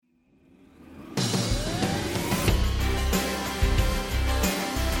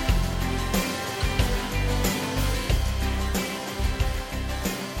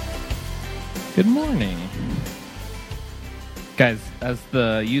Good morning. Guys, as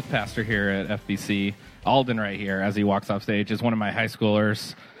the youth pastor here at FBC, Alden right here, as he walks off stage, is one of my high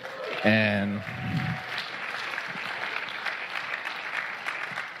schoolers. And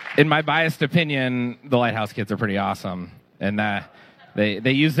in my biased opinion, the Lighthouse kids are pretty awesome. And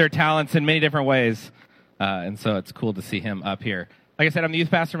they use their talents in many different ways. And so it's cool to see him up here. Like I said, I'm the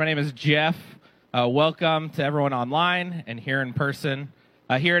youth pastor. My name is Jeff. Welcome to everyone online and here in person.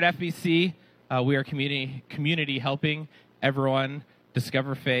 Here at FBC, we are community helping everyone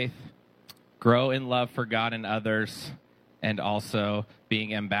discover faith, grow in love for God and others, and also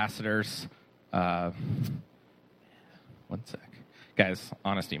being ambassadors. One sec. Guys,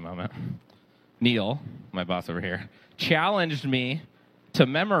 honesty moment. Neil, my boss over here, challenged me to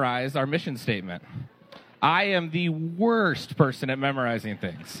memorize our mission statement. I am the worst person at memorizing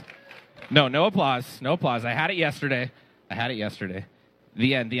things. No applause. No applause. I had it yesterday.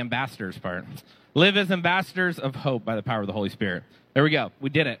 The end, the ambassadors part. Live as ambassadors of hope by the power of the Holy Spirit. There we go. We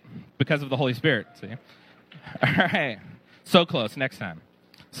did it because of the Holy Spirit. See? All right. So close. Next time.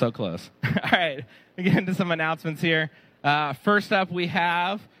 So close. All right. We get into some announcements here. First up, we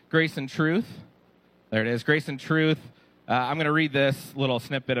have Grace and Truth. There it is. Grace and Truth. I'm going to read this little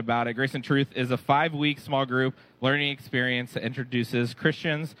snippet about it. Grace and Truth is a 5-week small group learning experience that introduces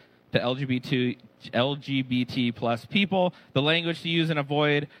Christians to LGBT plus people, the language to use and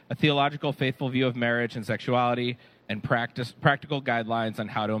avoid, a theological, faithful view of marriage and sexuality, and practical guidelines on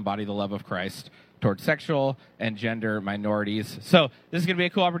how to embody the love of Christ towards sexual and gender minorities. So this is going to be a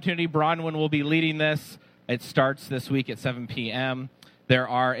cool opportunity. Bronwyn will be leading this. It starts this week at 7 p.m. There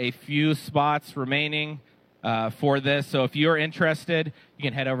are a few spots remaining for this. So if you're interested, you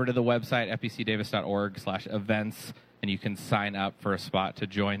can head over to the website, fbcdavis.org/events, and you can sign up for a spot to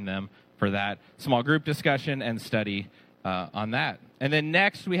join them for that small group discussion and study on that. And then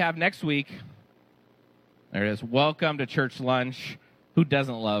next week, there it is, welcome to church lunch. Who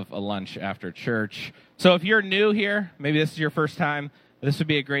doesn't love a lunch after church? So if you're new here, maybe this is your first time, this would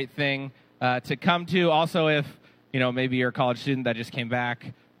be a great thing to come to. Also, if maybe you're a college student that just came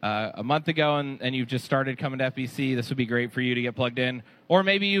back a month ago and you've just started coming to FBC, this would be great for you to get plugged in. Or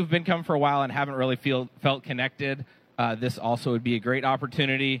maybe you've been coming for a while and haven't really felt connected. This also would be a great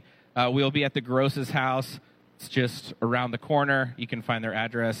opportunity. We'll be at the Gross's house. It's just around the corner. You can find their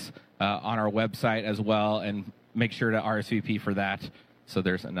address on our website as well, and make sure to RSVP for that so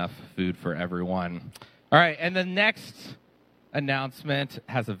there's enough food for everyone. All right, and the next announcement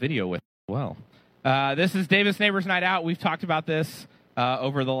has a video with it as well. This is Davis Neighbors Night Out. We've talked about this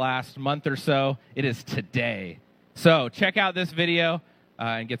over the last month or so. It is today. So check out this video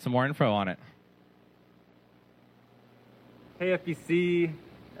and get some more info on it. Hey FBC,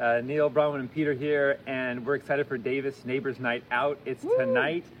 Neil, Bronwyn, and Peter here, and we're excited for Davis Neighbors Night Out. It's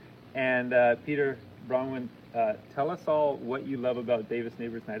tonight, and Peter, Bronwyn, tell us all what you love about Davis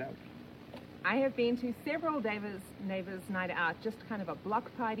Neighbors Night Out. I have been to several Davis Neighbors Night Out, just kind of a block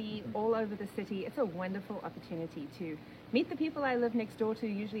party all over the city. It's a wonderful opportunity to meet the people I live next door to,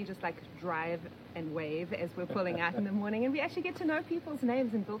 usually just like drive and wave as we're pulling out in the morning, and we actually get to know people's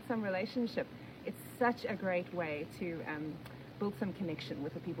names and build some relationship. It's such a great way to build some connection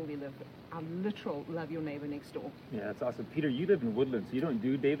with the people we live with. Our literal love your neighbor next door. Yeah, that's awesome. Peter, you live in Woodland, so you don't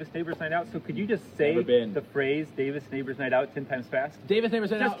do Davis Neighbors Night Out. So could you just say the phrase Davis Neighbors Night Out 10 times fast? Davis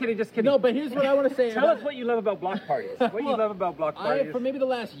Neighbors Night Out. Just kidding. No, but here's what I want to say. Tell us what you love about block parties. What you love about block parties. For maybe the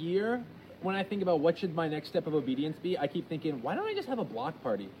last year, when I think about what should my next step of obedience be, I keep thinking, why don't I just have a block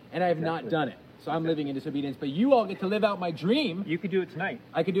party? And I have not done it. So I'm living in disobedience. But you all get to live out my dream. You could do it tonight.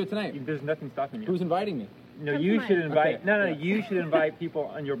 I could do it tonight. There's nothing stopping you. Who's inviting me? No, you should invite. Okay. No. You should invite people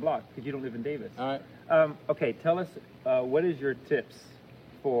on your block because you don't live in Davis. All right. Okay. Tell us what is your tips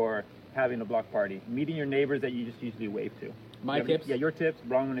for having a block party? Meeting your neighbors that you just usually wave to. My tips? Yeah, your tips.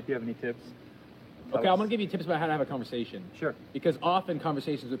 Bronwyn, if you have any tips. Okay, I'm going to give you tips about how to have a conversation. Sure. Because often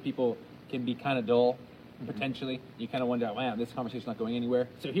conversations with people can be kind of dull, potentially. You kind of wonder, wow, this conversation's not going anywhere.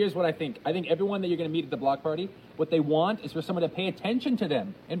 So here's what I think. I think everyone that you're going to meet at the block party, what they want is for someone to pay attention to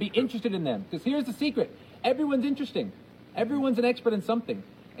them and be interested in them. Because here's the secret. Everyone's interesting. Everyone's an expert in something.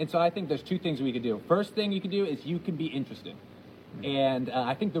 And so I think there's two things we could do. First thing you can do is you can be interested. And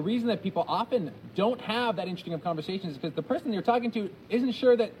I think the reason that people often don't have that interesting of conversations is because the person you're talking to isn't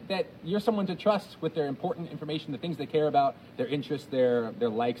sure that you're someone to trust with their important information, the things they care about, their interests, their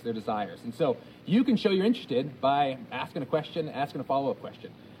likes, their desires. And so you can show you're interested by asking a question, asking a follow-up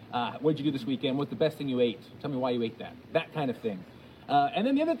question. What did you do this weekend? What's the best thing you ate? Tell me why you ate that. That kind of thing. And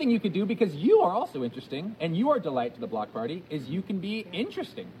then the other thing you could do, because you are also interesting and you are a delight to the block party, is you can be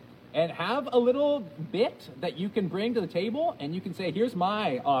interesting. And have a little bit that you can bring to the table, and you can say, here's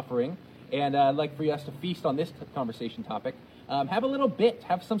my offering, And I'd like for us to feast on this conversation topic. Have a little bit,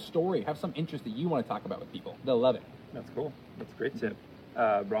 have some story, have some interest that you want to talk about with people. They'll love it. That's cool. That's a great tip.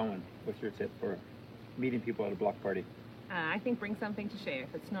 Bronwyn, what's your tip for meeting people at a block party? I think bring something to share.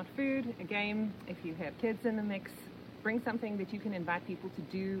 If it's not food, a game, if you have kids in the mix, bring something that you can invite people to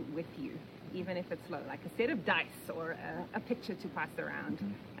do with you, even if it's low, like a set of dice or a picture to pass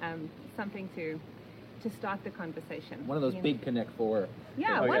around, something to start the conversation. One of those big Connect Four.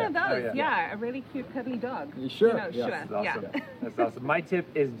 Yeah, one of those. Yeah, a really cute cuddly dog. Sure. You know, Yes. sure. That's awesome. Yeah. That's awesome. My tip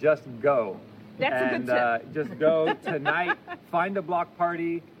is just go. That's a good tip. Just go tonight. Find a block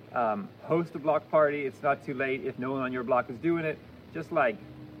party. Host a block party. It's not too late. If no one on your block is doing it, just find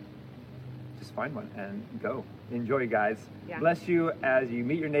one and go. Enjoy, guys. Yeah. Bless you as you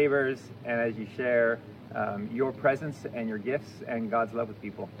meet your neighbors and as you share your presence and your gifts and God's love with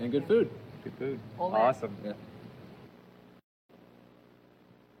people. And good food. Good food. All that. Awesome. Yeah.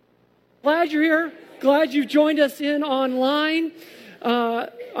 Glad you're here. Glad you've joined us in online.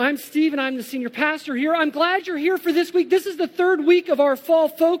 I'm Steve, and I'm the senior pastor here. I'm glad you're here for this week. This is the third week of our fall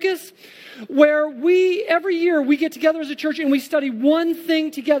focus, where every year we get together as a church and we study one thing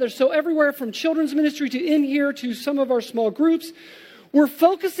together. So everywhere from children's ministry to in here to some of our small groups, we're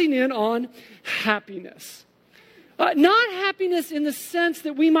focusing in on happiness. Not happiness in the sense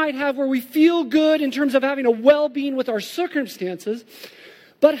that we might have where we feel good in terms of having a well-being with our circumstances,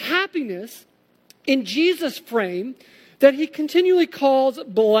 but happiness in Jesus' frame that he continually calls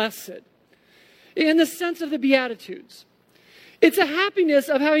blessed, in the sense of the Beatitudes. It's a happiness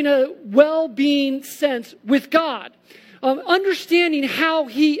of having a well-being sense with God, understanding how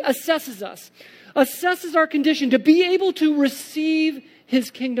he assesses us, assesses our condition, to be able to receive his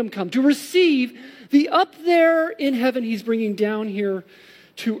kingdom come, to receive the up there in heaven he's bringing down here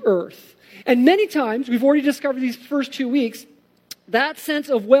to earth. And many times, we've already discovered these first 2 weeks, that sense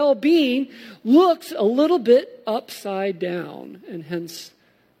of well-being looks a little bit upside down, and hence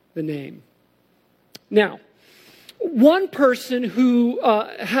the name. Now, one person who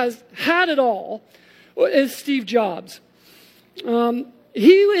has had it all is Steve Jobs. He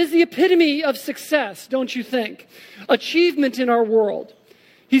is the epitome of success, don't you think? Achievement in our world.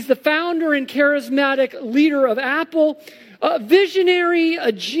 He's the founder and charismatic leader of Apple, a visionary,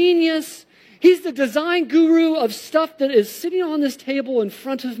 a genius. He's the design guru of stuff that is sitting on this table in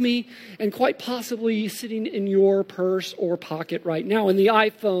front of me and quite possibly sitting in your purse or pocket right now. And the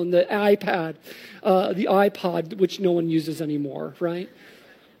iPhone, the iPad, the iPod, which no one uses anymore, right?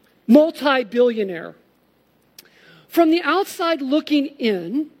 Multi-billionaire. From the outside looking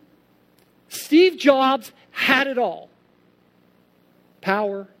in, Steve Jobs had it all.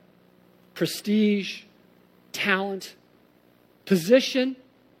 Power, prestige, talent, position,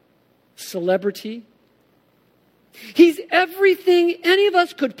 celebrity. He's everything any of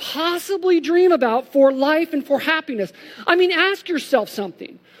us could possibly dream about for life and for happiness. I mean, ask yourself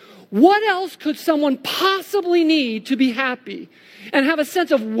something. What else could someone possibly need to be happy and have a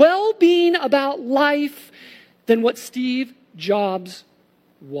sense of well-being about life than what Steve Jobs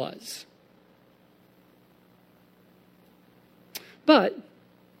was? But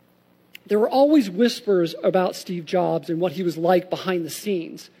there were always whispers about Steve Jobs and what he was like behind the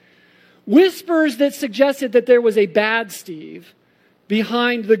scenes. Whispers that suggested that there was a bad Steve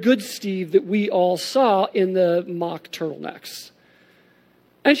behind the good Steve that we all saw in the mock turtlenecks.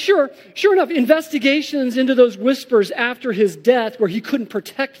 And sure enough, investigations into those whispers after his death, where he couldn't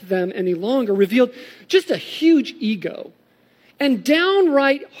protect them any longer, revealed just a huge ego and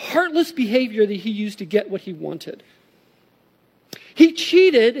downright heartless behavior that he used to get what he wanted. He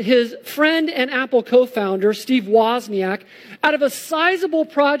cheated his friend and Apple co-founder, Steve Wozniak, out of a sizable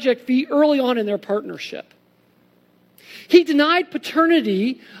project fee early on in their partnership. He denied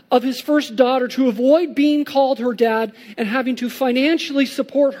paternity of his first daughter to avoid being called her dad and having to financially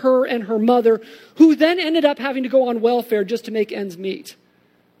support her and her mother, who then ended up having to go on welfare just to make ends meet.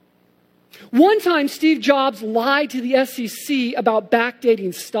 One time, Steve Jobs lied to the SEC about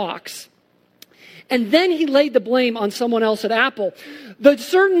backdating stocks. And then he laid the blame on someone else at Apple. The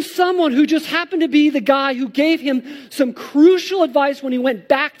certain someone who just happened to be the guy who gave him some crucial advice when he went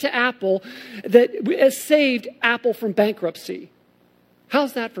back to Apple that saved Apple from bankruptcy.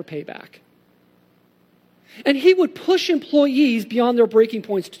 How's that for payback? And he would push employees beyond their breaking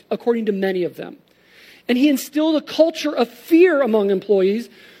points, according to many of them. And he instilled a culture of fear among employees,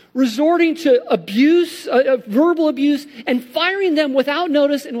 resorting to abuse, verbal abuse, and firing them without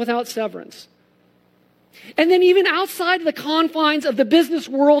notice and without severance. And then even outside the confines of the business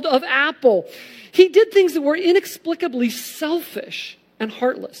world of Apple, he did things that were inexplicably selfish and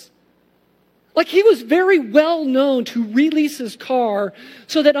heartless. Like, he was very well known to release his car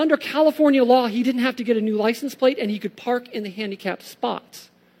so that under California law, he didn't have to get a new license plate and he could park in the handicapped spots,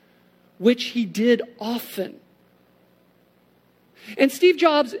 which he did often. And Steve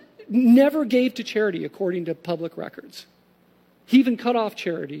Jobs never gave to charity according to public records. He even cut off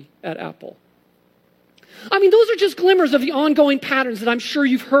charity at Apple. I mean, those are just glimmers of the ongoing patterns that I'm sure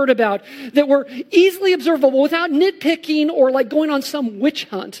you've heard about that were easily observable without nitpicking or like going on some witch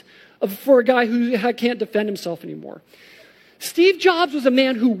hunt for a guy who can't defend himself anymore. Steve Jobs was a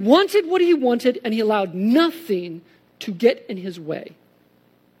man who wanted what he wanted, and he allowed nothing to get in his way.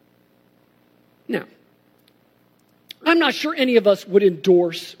 Now, I'm not sure any of us would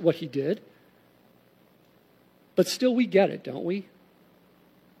endorse what he did, but still we get it, don't we?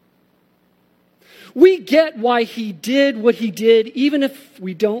 We get why he did what he did, even if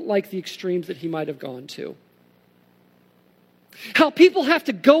we don't like the extremes that he might have gone to. How people have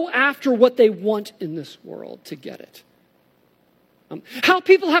to go after what they want in this world to get it. How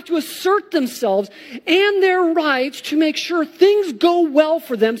people have to assert themselves and their rights to make sure things go well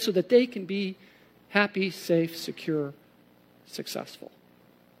for them so that they can be happy, safe, secure, successful.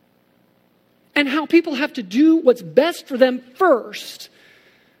 And how people have to do what's best for them first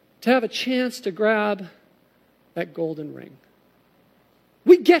to have a chance to grab that golden ring.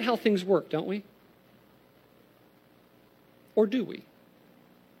 We get how things work, don't we? Or do we?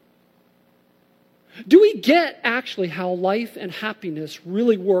 Do we get actually how life and happiness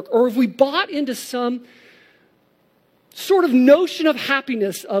really work? Or have we bought into some sort of notion of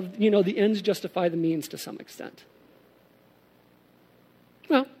happiness of, the ends justify the means to some extent?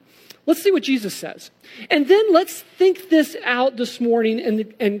 Well, let's see what Jesus says. And then let's think this out this morning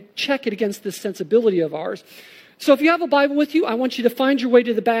and check it against this sensibility of ours. So if you have a Bible with you, I want you to find your way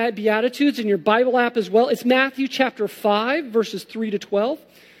to the Beatitudes in your Bible app as well. It's Matthew chapter 5, verses 3 to 12.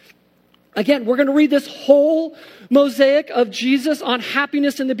 Again, we're going to read this whole mosaic of Jesus on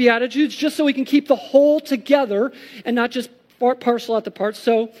happiness in the Beatitudes just so we can keep the whole together and not just parcel out the parts.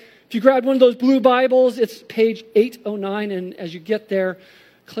 So if you grab one of those blue Bibles, it's page 809. And as you get there,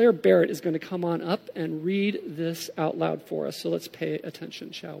 Claire Barrett is going to come on up and read this out loud for us. So let's pay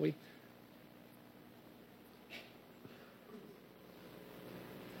attention, shall we?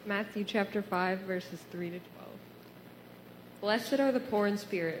 Matthew chapter 5, verses 3 to 12. Blessed are the poor in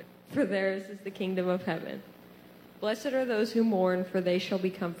spirit, for theirs is the kingdom of heaven. Blessed are those who mourn, for they shall be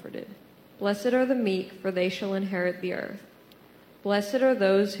comforted. Blessed are the meek, for they shall inherit the earth. Blessed are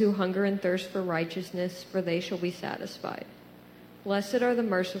those who hunger and thirst for righteousness, for they shall be satisfied. Blessed are the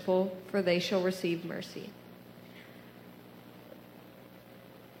merciful, for they shall receive mercy.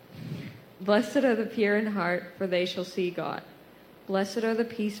 Blessed are the pure in heart, for they shall see God. Blessed are the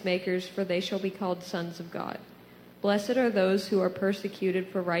peacemakers, for they shall be called sons of God. Blessed are those who are persecuted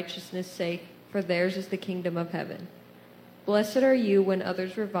for righteousness' sake, for theirs is the kingdom of heaven. Blessed are you when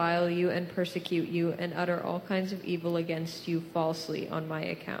others revile you and persecute you and utter all kinds of evil against you falsely on my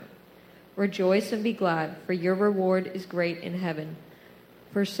account. Rejoice and be glad, for your reward is great in heaven.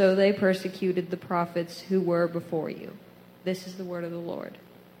 For so they persecuted the prophets who were before you. This is the word of the Lord.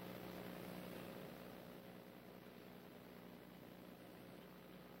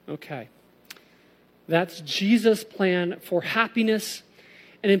 Okay. That's Jesus' plan for happiness.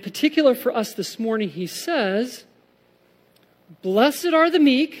 And in particular for us this morning, he says, blessed are the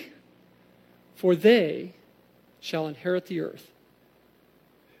meek, for they shall inherit the earth.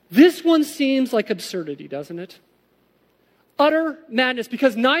 This one seems like absurdity, doesn't it? Utter madness,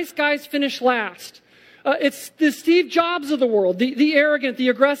 because nice guys finish last. It's the Steve Jobs of the world, the arrogant, the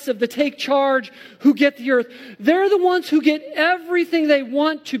aggressive, the take charge who get the earth. They're the ones who get everything they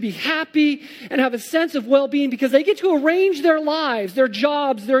want to be happy and have a sense of well-being because they get to arrange their lives, their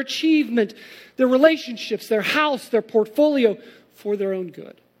jobs, their achievement, their relationships, their house, their portfolio for their own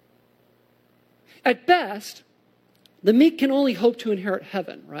good. At best, the meek can only hope to inherit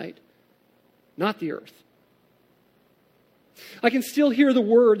heaven, right? Not the earth. I can still hear the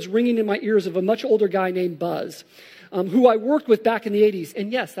words ringing in my ears of a much older guy named Buzz, who I worked with back in the 80s.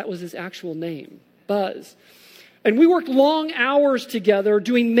 And yes, that was his actual name, Buzz. And we worked long hours together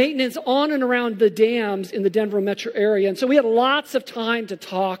doing maintenance on and around the dams in the Denver metro area. And so we had lots of time to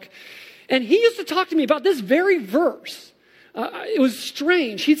talk. And he used to talk to me about this very verse. It was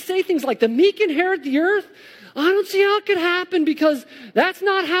strange. He'd say things like, the meek inherit the earth. I don't see how it could happen because that's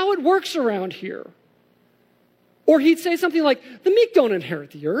not how it works around here. Or he'd say something like, the meek don't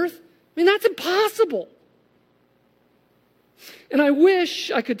inherit the earth. I mean, that's impossible. And I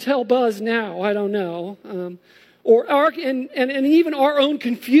wish I could tell Buzz now, I don't know. And even our own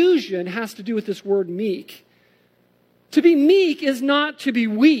confusion has to do with this word meek. To be meek is not to be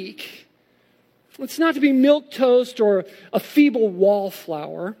weak. It's not to be milquetoast or a feeble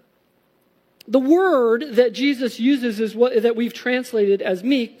wallflower. The word that Jesus uses is what that we've translated as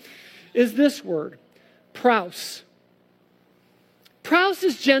meek is this word, praus. Praus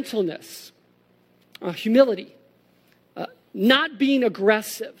is gentleness, humility, not being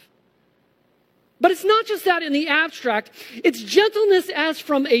aggressive. But it's not just that in the abstract. It's gentleness as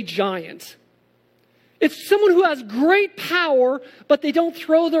from a giant. It's someone who has great power, but they don't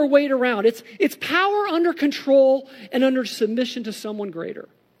throw their weight around. It's power under control and under submission to someone greater.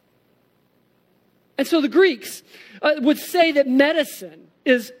 And so the Greeks would say that medicine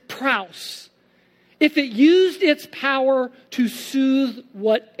is praus if it used its power to soothe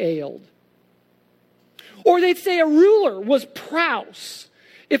what ailed. Or they'd say a ruler was praus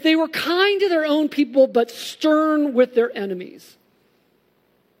if they were kind to their own people but stern with their enemies.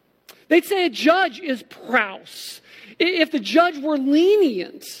 They'd say a judge is praus if the judge were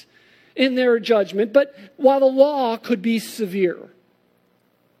lenient in their judgment, but while the law could be severe.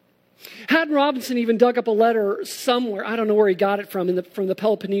 Haddon Robinson even dug up a letter somewhere, I don't know where he got it from the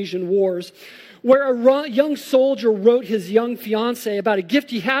Peloponnesian Wars, where a young soldier wrote his young fiancée about a gift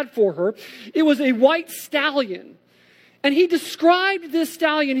he had for her. It was a white stallion. And he described this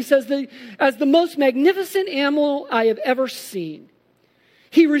stallion, he says, as the most magnificent animal I have ever seen.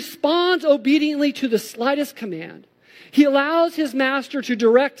 He responds obediently to the slightest command. He allows his master to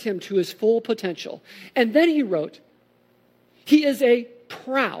direct him to his full potential. And then he wrote, he is a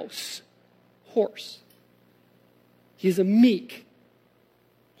praus horse. He is a meek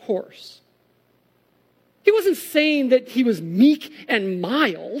horse. He wasn't saying that he was meek and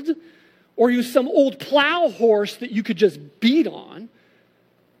mild, or he was some old plow horse that you could just beat on.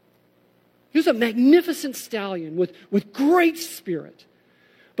 He was a magnificent stallion with great spirit.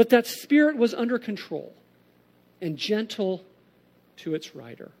 But that spirit was under control and gentle to its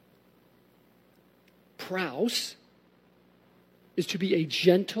rider. Praus is to be a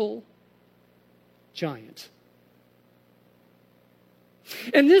gentle giant.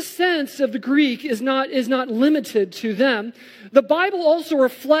 And this sense of the Greek is not limited to them. The Bible also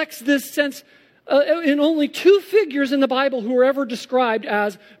reflects this sense in only two figures in the Bible who are ever described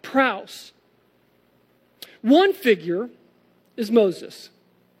as praus. One figure is Moses.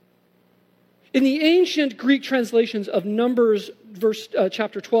 In the ancient Greek translations of Numbers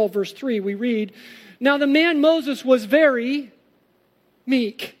chapter 12, verse 3, we read, "Now the man Moses was very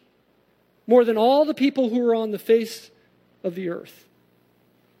meek, more than all the people who were on the face of the earth."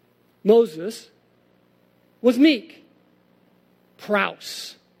 Moses was meek,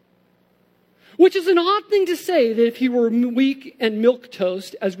 praus. Which is an odd thing to say, that if he were weak and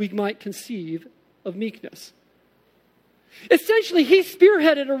milquetoast, as we might conceive of meekness. Essentially, he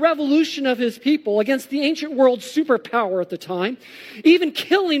spearheaded a revolution of his people against the ancient world's superpower at the time, even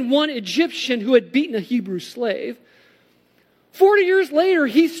killing one Egyptian who had beaten a Hebrew slave. 40 years later,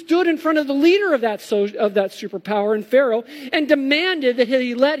 he stood in front of the leader of that superpower in Pharaoh and demanded that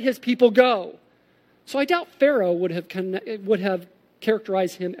he let his people go. So I doubt Pharaoh would have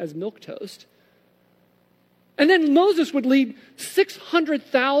characterized him as milquetoast. And then Moses would lead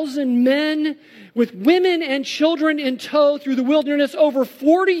 600,000 men with women and children in tow through the wilderness over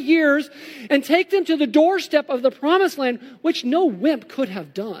 40 years and take them to the doorstep of the promised land, which no wimp could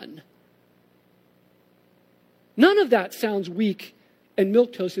have done. None of that sounds weak and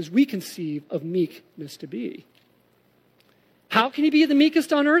milquetoast as we conceive of meekness to be. How can he be the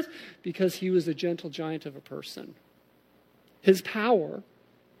meekest on earth? Because he was a gentle giant of a person. His power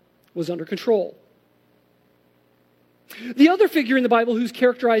was under control. The other figure in the Bible who's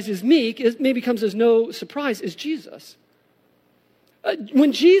characterized as meek, maybe comes as no surprise, is Jesus.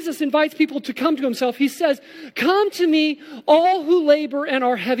 When Jesus invites people to come to himself, he says, "Come to me, all who labor and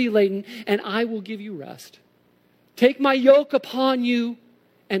are heavy laden, and I will give you rest. Take my yoke upon you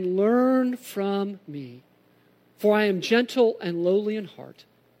and learn from me. For I am gentle and lowly in heart,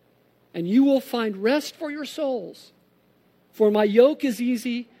 and you will find rest for your souls. For my yoke is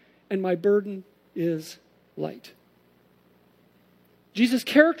easy and my burden is light." Jesus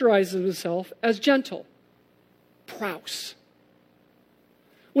characterizes himself as gentle, praus,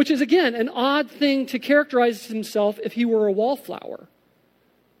 which is, again, an odd thing to characterize himself if he were a wallflower.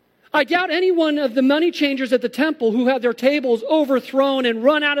 I doubt any one of the money changers at the temple who had their tables overthrown and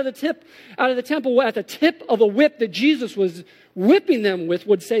run out of the temple at the tip of a whip that Jesus was whipping them with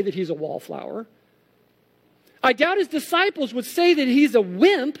would say that he's a wallflower. I doubt his disciples would say that he's a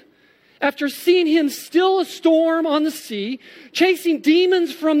wimp after seeing him still a storm on the sea, chasing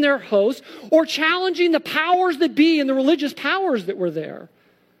demons from their host, or challenging the powers that be and the religious powers that were there.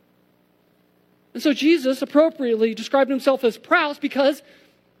 And so Jesus appropriately described himself as praus because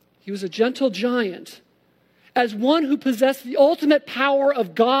He was a gentle giant, as one who possessed the ultimate power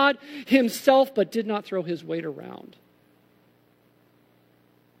of God himself, but did not throw his weight around.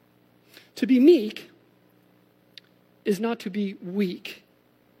 To be meek is not to be weak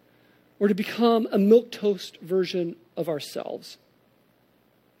or to become a milquetoast version of ourselves.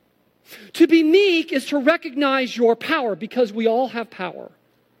 To be meek is to recognize your power, because we all have power.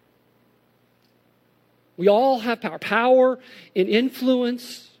 We all have power. Power in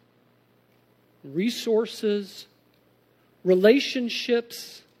influence, resources,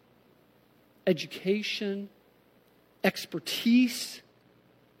 relationships, education, expertise,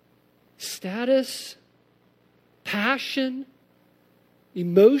 status, passion,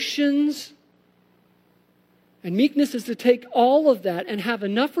 emotions. And meekness is to take all of that and have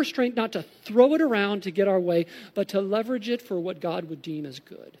enough restraint not to throw it around to get our way, but to leverage it for what God would deem as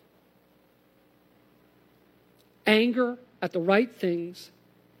good. Anger at the right things,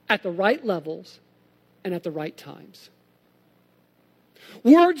 at the right levels, and at the right times.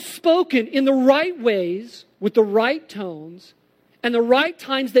 Words spoken in the right ways, with the right tones, and the right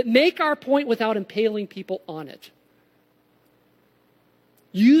times that make our point without impaling people on it.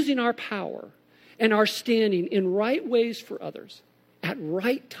 Using our power and our standing in right ways for others at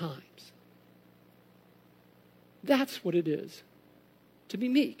right times. That's what it is to be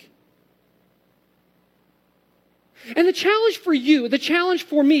meek. And the challenge for you, the challenge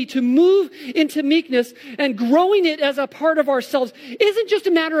for me to move into meekness and growing it as a part of ourselves isn't just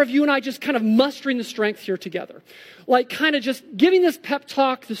a matter of you and I just kind of mustering the strength here together. Like kind of just giving this pep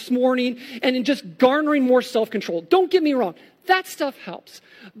talk this morning and then just garnering more self-control. Don't get me wrong. That stuff helps.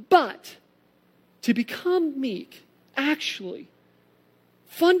 But to become meek actually,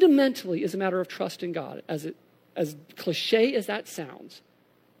 fundamentally is a matter of trust in God, as cliche as that sounds.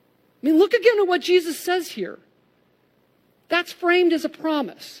 I mean, look again at what Jesus says here. That's framed as a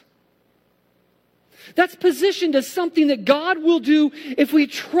promise. That's positioned as something that God will do if we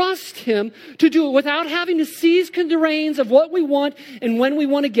trust Him to do it without having to seize the reins of what we want and when we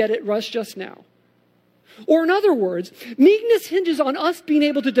want to get it, rush just now. Or in other words, meekness hinges on us being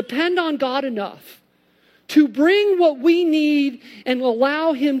able to depend on God enough to bring what we need and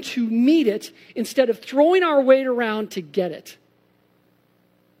allow Him to meet it instead of throwing our weight around to get it.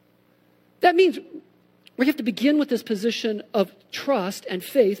 That means we have to begin with this position of trust and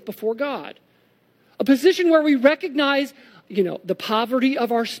faith before God. A position where we recognize, the poverty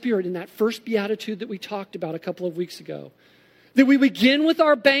of our spirit in that first beatitude that we talked about a couple of weeks ago. That we begin with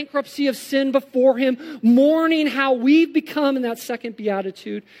our bankruptcy of sin before Him, mourning how we've become in that second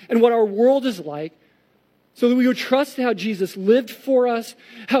beatitude and what our world is like, so that we would trust how Jesus lived for us,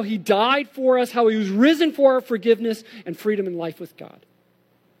 how He died for us, how He was risen for our forgiveness and freedom and life with God.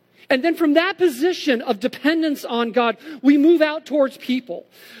 And then from that position of dependence on God, we move out towards people,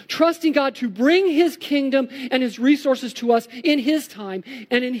 trusting God to bring His kingdom and His resources to us in His time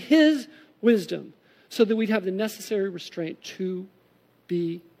and in His wisdom, so that we'd have the necessary restraint to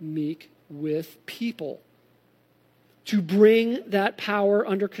be meek with people, to bring that power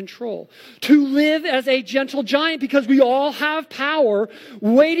under control, to live as a gentle giant, because we all have power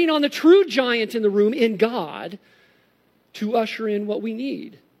waiting on the true giant in the room, in God, to usher in what we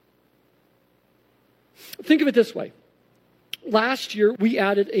need. Think of it this way. Last year, we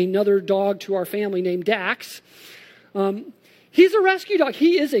added another dog to our family named Dax. He's a rescue dog.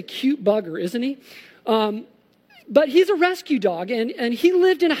 He is a cute bugger, isn't he? But he's a rescue dog, and he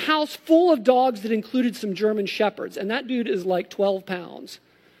lived in a house full of dogs that included some German shepherds. And that dude is like 12 pounds,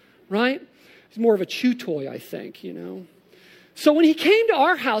 right? He's more of a chew toy, I think, So when he came to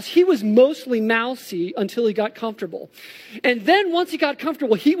our house, he was mostly mousy until he got comfortable. And then once he got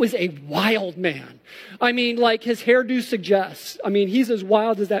comfortable, he was a wild man. I mean, like his hairdo suggests. I mean, he's as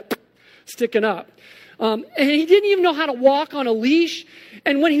wild as that sticking up. And he didn't even know how to walk on a leash.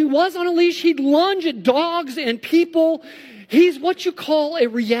 And when he was on a leash, he'd lunge at dogs and people. He's what you call a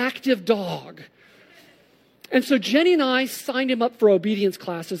reactive dog. And so Jenny and I signed him up for obedience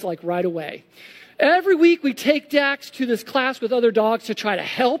classes like right away. Every week we take Dax to this class with other dogs to try to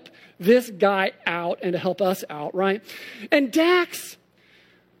help this guy out and to help us out, right? And Dax,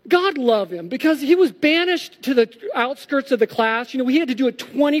 God love him, because he was banished to the outskirts of the class. We had to do it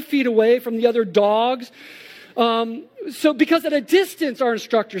 20 feet away from the other dogs. So because at a distance, our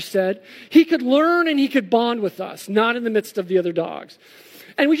instructor said, he could learn and he could bond with us, not in the midst of the other dogs.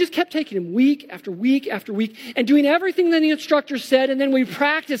 And we just kept taking him week after week after week and doing everything that the instructor said, and then we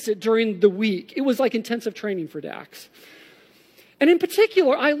practiced it during the week. It was like intensive training for Dax. And in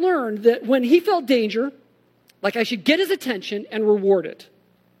particular, I learned that when he felt danger, like I should get his attention and reward it,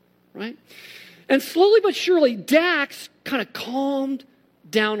 right? And slowly but surely, Dax kind of calmed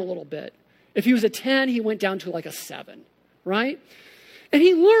down a little bit. If he was a 10, he went down to like a 7, right? And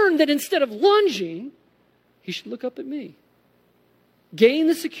he learned that instead of lunging, he should look up at me. Gain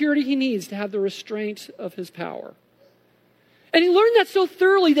the security he needs to have the restraint of his power. And he learned that so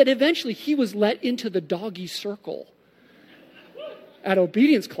thoroughly that eventually he was let into the doggy circle at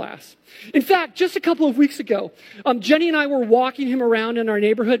obedience class. In fact, just a couple of weeks ago, Jenny and I were walking him around in our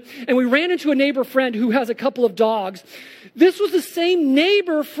neighborhood, and we ran into a neighbor friend who has a couple of dogs. This was the same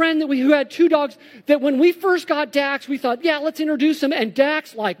neighbor friend who had 2 dogs that when we first got Dax, we thought, yeah, let's introduce him. And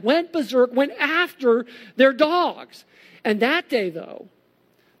Dax went berserk, went after their dogs. And that day, though,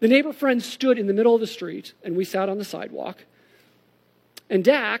 the neighbor friend stood in the middle of the street, and we sat on the sidewalk. And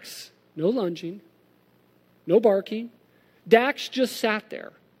Dax, no lunging, no barking, Dax just sat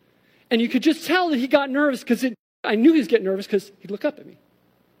there. And you could just tell that he got nervous because I knew he was getting nervous because he'd look up at me.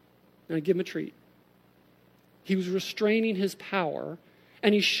 And I'd give him a treat. He was restraining his power,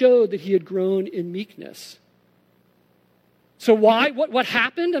 and he showed that he had grown in meekness. So why? What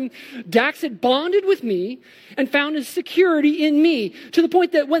happened? Dax had bonded with me and found his security in me to the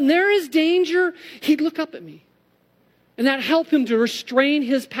point that when there is danger, he'd look up at me. And that helped him to restrain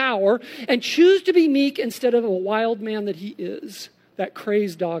his power and choose to be meek instead of a wild man that he is, that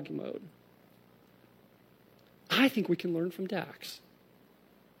crazed dog mode. I think we can learn from Dax.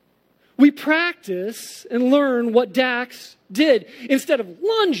 We practice and learn what Dax did. Instead of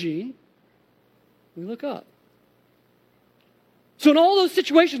lunging, we look up. So in all those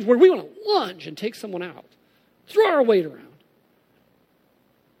situations where we want to lunge and take someone out, throw our weight around,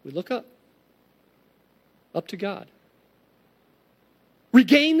 we look up to God.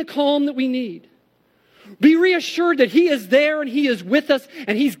 Regain the calm that we need. Be reassured that he is there and he is with us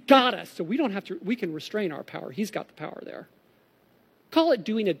and he's got us. So we can restrain our power. He's got the power there. Call it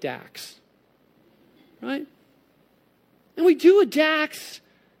doing a Dax. Right? And we do a Dax.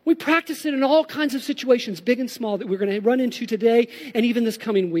 We practice it in all kinds of situations, big and small, that we're going to run into today and even this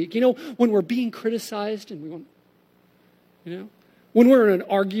coming week. You know, when we're being criticized and we want, when we're in an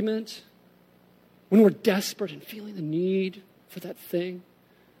argument, when we're desperate and feeling the need for that thing,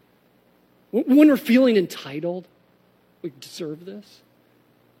 when we're feeling entitled, we deserve this.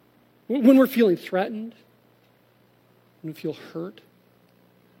 When we're feeling threatened, when we feel hurt,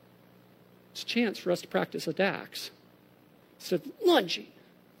 it's a chance for us to practice a Dax. Instead of lunging,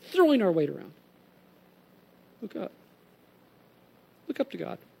 throwing our weight around. Look up. Look up to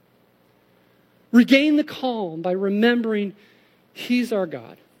God. Regain the calm by remembering he's our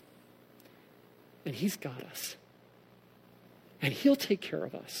God. And he's got us. And he'll take care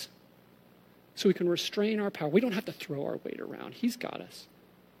of us. So we can restrain our power. We don't have to throw our weight around. He's got us.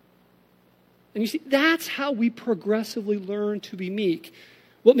 And you see, that's how we progressively learn to be meek.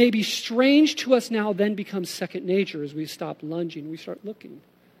 What may be strange to us now then becomes second nature as we stop lunging, we start looking.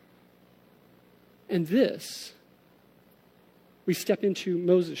 And this, we step into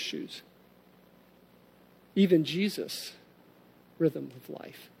Moses' shoes. Even Jesus' rhythm of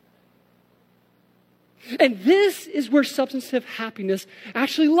life. And this is where substantive happiness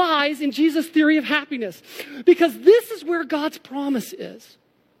actually lies in Jesus' theory of happiness. Because this is where God's promise is.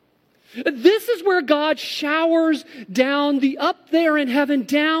 This is where God showers down the up there in heaven,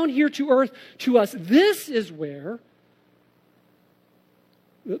 down here to earth to us. This is where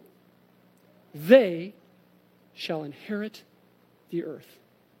they shall inherit the earth.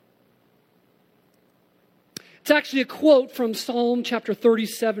 It's actually a quote from Psalm chapter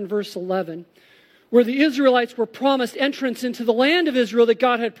 37, verse 11, where the Israelites were promised entrance into the land of Israel that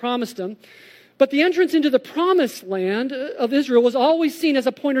God had promised them. But the entrance into the promised land of Israel was always seen as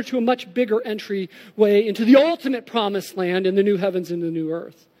a pointer to a much bigger entryway into the ultimate promised land in the new heavens and the new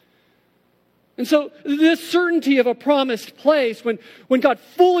earth. And so this certainty of a promised place, when God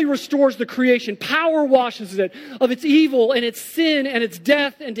fully restores the creation, power washes it of its evil and its sin and its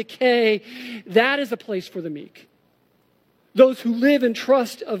death and decay, that is a place for the meek. Those who live in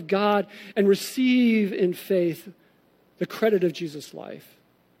trust of God and receive in faith the credit of Jesus' life,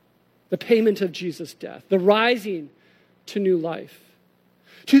 the payment of Jesus' death, the rising to new life.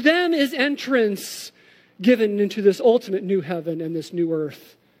 To them is entrance given into this ultimate new heaven and this new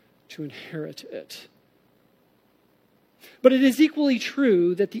earth to inherit it. But it is equally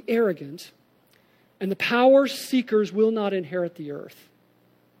true that the arrogant and the power seekers will not inherit the earth.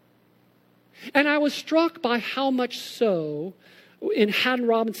 And I was struck by how much so in Haddon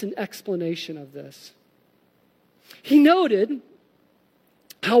Robinson's explanation of this. He noted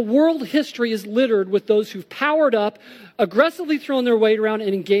how world history is littered with those who've powered up, aggressively thrown their weight around,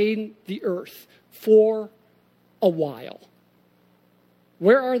 and gained the earth for a while.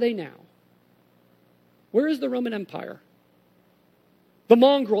 Where are they now? Where is the Roman Empire? the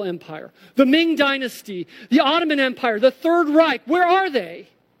Mongol Empire, the Ming Dynasty, the Ottoman Empire, the Third Reich. Where are they?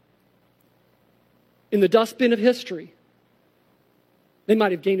 In the dustbin of history. They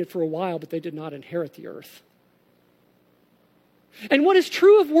might have gained it for a while, but they did not inherit the earth. And what is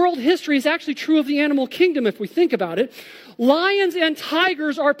true of world history is actually true of the animal kingdom if we think about it. Lions and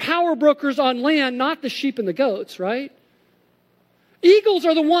tigers are power brokers on land, not the sheep and the goats, right? Eagles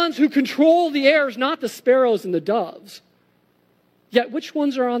are the ones who control the airs, not the sparrows and the doves. Yet which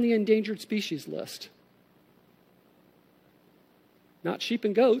ones are on the endangered species list? Not sheep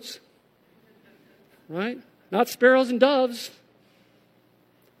and goats, right? Not sparrows and doves.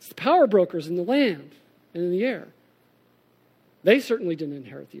 It's the power brokers in the land and in the air. They certainly didn't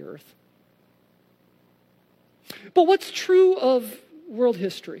inherit the earth. But what's true of world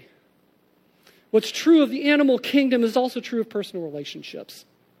history? What's true of the animal kingdom is also true of personal relationships.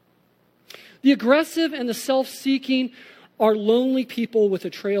 The aggressive and the self-seeking are lonely people with a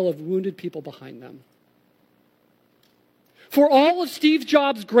trail of wounded people behind them. For all of Steve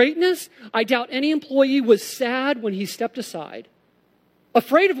Jobs' greatness, I doubt any employee was sad when he stepped aside.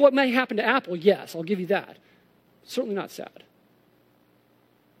 Afraid of what may happen to Apple, yes, I'll give you that. Certainly not sad.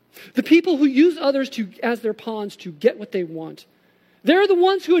 The people who use others as their pawns to get what they want, they're the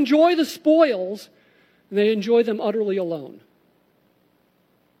ones who enjoy the spoils, and they enjoy them utterly alone.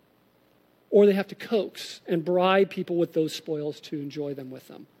 Or they have to coax and bribe people with those spoils to enjoy them with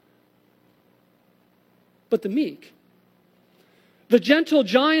them. But the meek, the gentle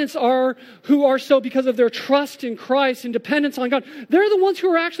giants who are so because of their trust in Christ and dependence on God, they're the ones who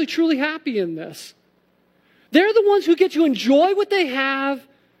are actually truly happy in this. They're the ones who get to enjoy what they have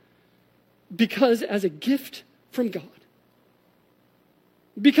because as a gift from God.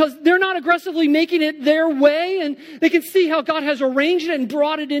 Because they're not aggressively making it their way, and they can see how God has arranged it and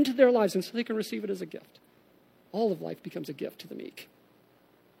brought it into their lives, and so they can receive it as a gift. All of life becomes a gift to the meek.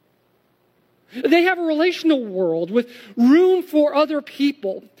 They have a relational world with room for other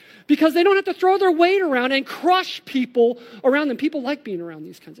people because they don't have to throw their weight around and crush people around them. People like being around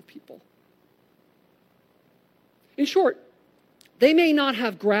these kinds of people. In short, they may not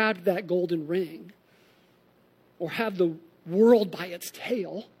have grabbed that golden ring or have the world by its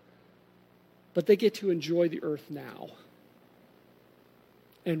tail, but they get to enjoy the earth now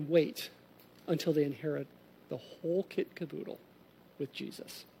and wait until they inherit the whole kit and caboodle with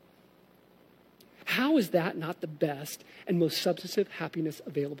Jesus. How is that not the best and most substantive happiness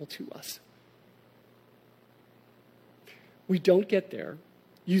available to us? We don't get there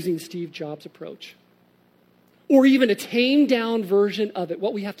using Steve Jobs' approach or even a tamed down version of it.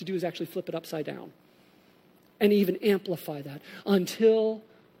 What we have to do is actually flip it upside down and even amplify that until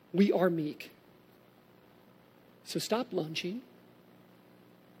we are meek. So stop lunging.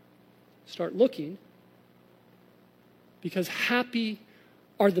 Start looking, because happy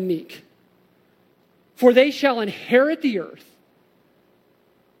are the meek, for they shall inherit the earth,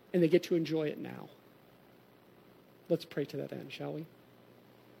 and they get to enjoy it now. Let's pray to that end, shall we?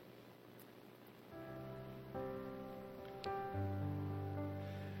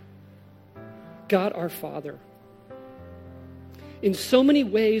 God our Father, in so many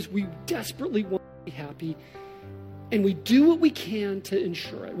ways we desperately want to be happy, and we do what we can to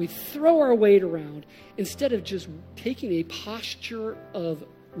ensure it. We throw our weight around instead of just taking a posture of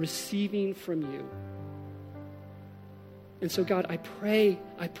receiving from you. And so, God, I pray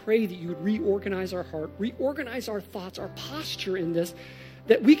that you would reorganize our heart, reorganize our thoughts, our posture in this,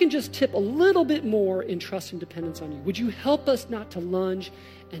 that we can just tip a little bit more in trust and dependence on you. Would you help us not to lunge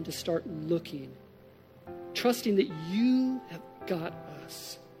and to start looking, trusting that you have got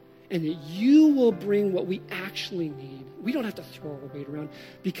us and that you will bring what we actually need. We don't have to throw our weight around,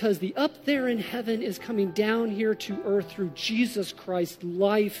 because the up there in heaven is coming down here to earth through Jesus Christ's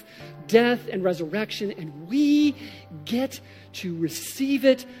life, death, and resurrection, and we get to receive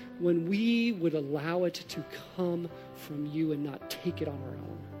it when we would allow it to come from you and not take it on our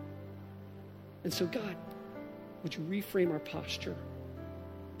own. And so, God, would you reframe our posture?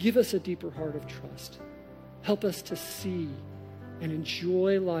 Give us a deeper heart of trust. Help us to see and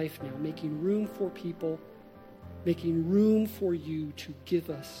enjoy life now, making room for people, making room for you to give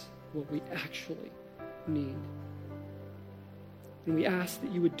us what we actually need. And we ask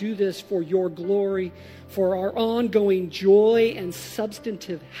that you would do this for your glory, for our ongoing joy and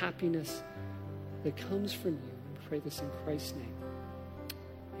substantive happiness that comes from you. We pray this in Christ's name.